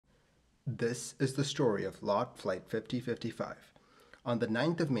This is the story of Lot Flight 5055. On the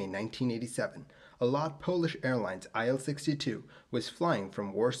 9th of May 1987, a Lot Polish Airlines IL-62 was flying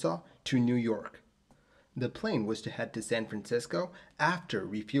from Warsaw to New York. The plane was to head to San Francisco after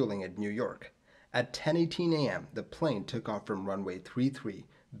refueling at New York. At 10:18 a.m., the plane took off from runway 33,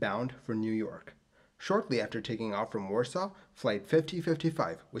 bound for New York. Shortly after taking off from Warsaw, Flight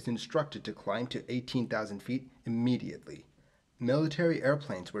 5055 was instructed to climb to 18,000 feet immediately. Military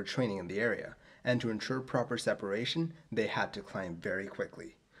airplanes were training in the area, and to ensure proper separation, they had to climb very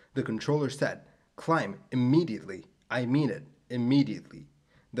quickly. The controller said, "Climb immediately. I mean it, immediately."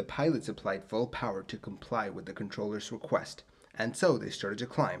 The pilots applied full power to comply with the controller's request, and so they started to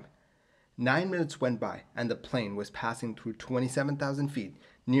climb. 9 minutes went by, and the plane was passing through 27,000 feet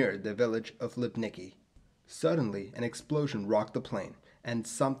near the village of Lipinki. Suddenly, an explosion rocked the plane, and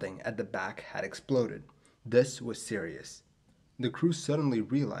something at the back had exploded. This was serious. The crew suddenly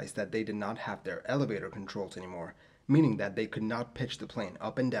realized that they did not have their elevator controls anymore, meaning that they could not pitch the plane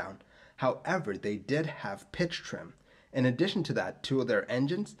up and down. However, they did have pitch trim. In addition to that, two of their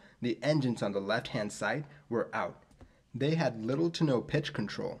engines, the engines on the left-hand side, were out. They had little to no pitch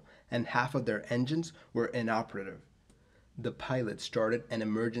control, and half of their engines were inoperative. The pilots started an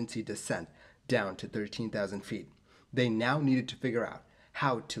emergency descent down to 13,000 feet. They now needed to figure out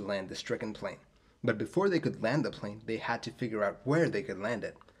how to land the stricken plane. But before they could land the plane, they had to figure out where they could land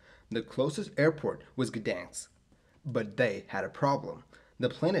it. The closest airport was Gdansk. But they had a problem. The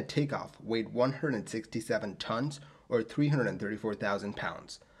plane at takeoff weighed 167 tons or 334,000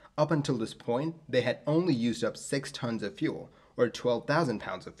 pounds. Up until this point, they had only used up 6 tons of fuel, or 12,000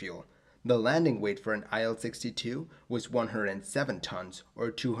 pounds of fuel. The landing weight for an IL-62 was 107 tons, or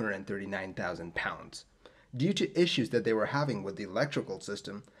 239,000 pounds. Due to issues that they were having with the electrical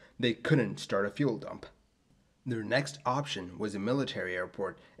system, they couldn't start a fuel dump. Their next option was a military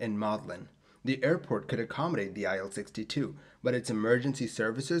airport in Modlin. The airport could accommodate the IL-62, but its emergency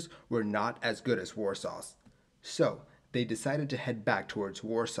services were not as good as Warsaw's. So, they decided to head back towards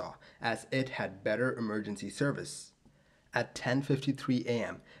Warsaw, as it had better emergency service. At 10:53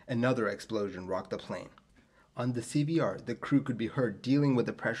 a.m., another explosion rocked the plane. On the CVR, the crew could be heard dealing with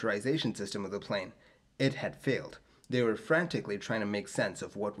the pressurization system of the plane. It had failed. They were frantically trying to make sense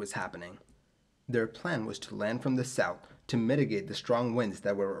of what was happening. Their plan was to land from the south to mitigate the strong winds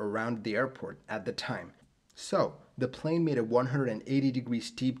that were around the airport at the time. So, the plane made a 180-degree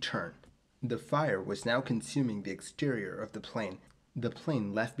steep turn. The fire was now consuming the exterior of the plane. The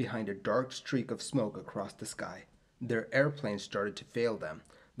plane left behind a dark streak of smoke across the sky. Their airplane started to fail them.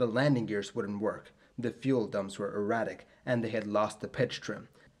 The landing gears wouldn't work. The fuel dumps were erratic, and they had lost the pitch trim.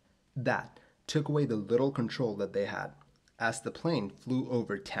 That took away the little control that they had. As the plane flew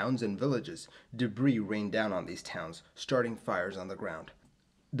over towns and villages, debris rained down on these towns, starting fires on the ground.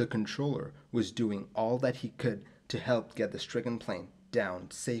 The controller was doing all that he could to help get the stricken plane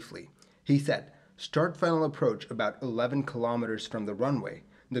down safely. He said, "Start final approach about 11 kilometers from the runway."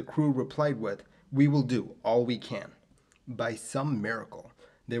 The crew replied with, "We will do all we can." By some miracle,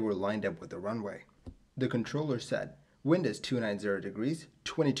 they were lined up with the runway. The controller said, "Wind is 290 degrees,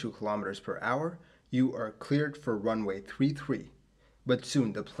 22 kilometers per hour. You are cleared for runway 33. But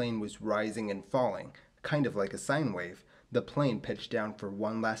soon the plane was rising and falling, kind of like a sine wave. The plane pitched down for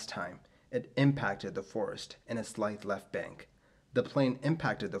one last time. It impacted the forest in a slight left bank. The plane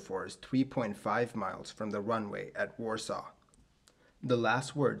impacted the forest 3.5 miles from the runway at Warsaw. The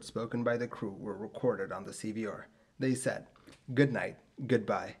last words spoken by the crew were recorded on the CVR. They said, "Good night,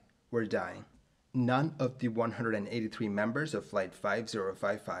 goodbye, we're dying." None of the 183 members of Flight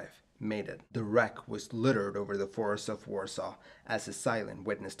 5055 made it. The wreck was littered over the forests of Warsaw as a silent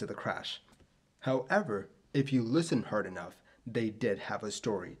witness to the crash. However, if you listen hard enough, they did have a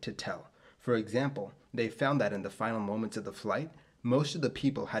story to tell. For example, they found that in the final moments of the flight, most of the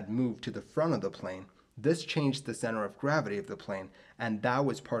people had moved to the front of the plane. This changed the center of gravity of the plane, and that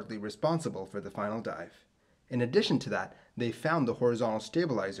was partly responsible for the final dive. In addition to that, they found the horizontal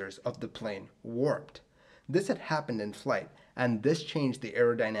stabilizers of the plane warped. This had happened in flight, and this changed the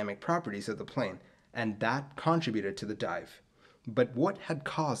aerodynamic properties of the plane, and that contributed to the dive. But what had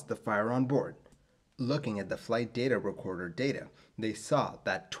caused the fire on board? Looking at the flight data recorder data, they saw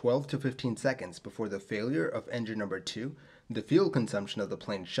that 12 to 15 seconds before the failure of engine number 2, the fuel consumption of the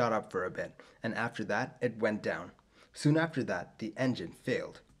plane shot up for a bit, and after that, it went down. Soon after that, the engine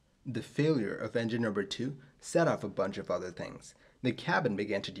failed. The failure of engine number 2 set off a bunch of other things. The cabin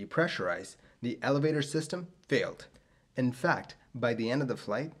began to depressurize. The elevator system failed. In fact, by the end of the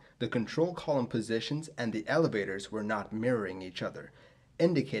flight, the control column positions and the elevators were not mirroring each other,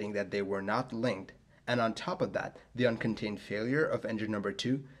 indicating that they were not linked. And on top of that, the uncontained failure of engine number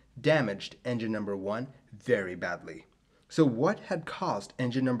 2 damaged engine number 1 very badly. So what had caused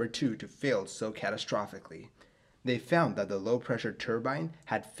engine number 2 to fail so catastrophically? They found that the low-pressure turbine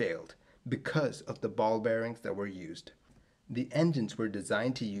had failed because of the ball bearings that were used. The engines were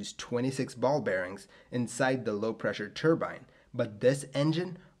designed to use 26 ball bearings inside the low-pressure turbine, but this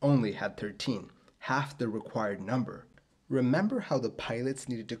engine only had 13, half the required number. Remember how the pilots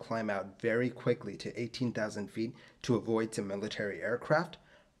needed to climb out very quickly to 18,000 feet to avoid some military aircraft?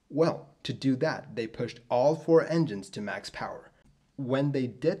 Well, to do that, they pushed all 4 engines to max power. When they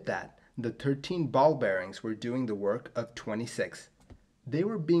did that, the 13 ball bearings were doing the work of 26. They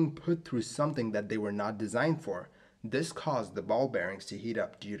were being put through something that they were not designed for. This caused the ball bearings to heat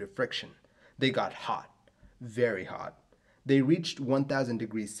up due to friction. They got hot, very hot. They reached 1000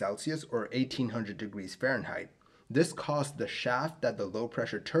 degrees Celsius or 1800 degrees Fahrenheit. This caused the shaft that the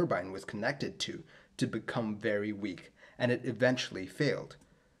low-pressure turbine was connected to become very weak, and it eventually failed.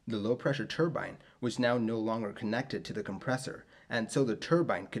 The low-pressure turbine was now no longer connected to the compressor, and so the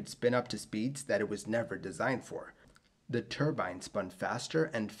turbine could spin up to speeds that it was never designed for. The turbine spun faster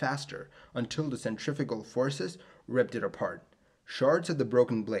and faster until the centrifugal forces ripped it apart. Shards of the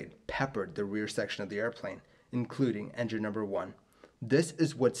broken blade peppered the rear section of the airplane, including engine number 1. This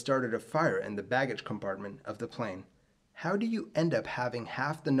is what started a fire in the baggage compartment of the plane. How do you end up having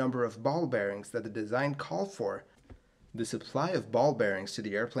half the number of ball bearings that the design called for? The supply of ball bearings to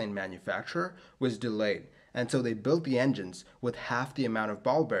the airplane manufacturer was delayed, and so they built the engines with half the amount of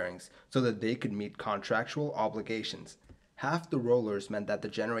ball bearings so that they could meet contractual obligations. Half the rollers meant that the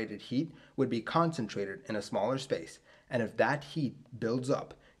generated heat would be concentrated in a smaller space, and if that heat builds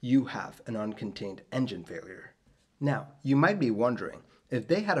up, you have an uncontained engine failure. Now, you might be wondering, if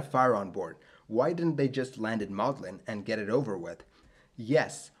they had a fire on board, why didn't they just land in Modlin and get it over with?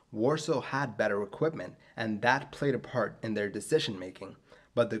 Yes, Warsaw had better equipment, and that played a part in their decision making,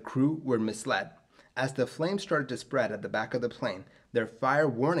 but the crew were misled. As the flames started to spread at the back of the plane, their fire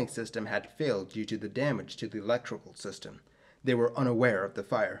warning system had failed due to the damage to the electrical system. They were unaware of the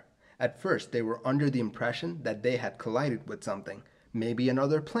fire. At first, they were under the impression that they had collided with something, maybe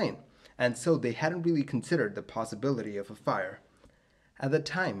another plane, and so they hadn't really considered the possibility of a fire. At the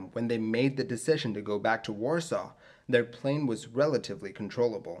time when they made the decision to go back to Warsaw, their plane was relatively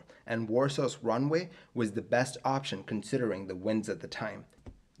controllable, and Warsaw's runway was the best option considering the winds at the time.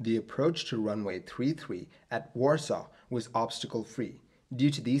 The approach to runway 33 at Warsaw was obstacle-free.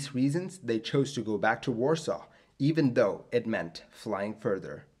 Due to these reasons, they chose to go back to Warsaw, even though it meant flying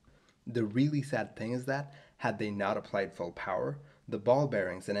further. The really sad thing is that, had they not applied full power, the ball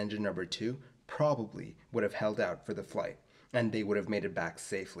bearings in engine number 2 probably would have held out for the flight, and they would have made it back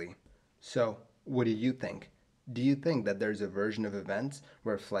safely. So, what do you think? Do you think that there's a version of events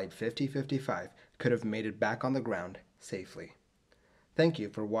where Flight 5055 could have made it back on the ground safely? Thank you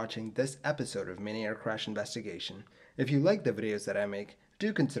for watching this episode of Mini Air Crash Investigation. If you like the videos that I make,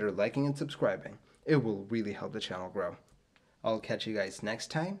 do consider liking and subscribing. It will really help the channel grow. I'll catch you guys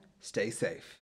next time. Stay safe.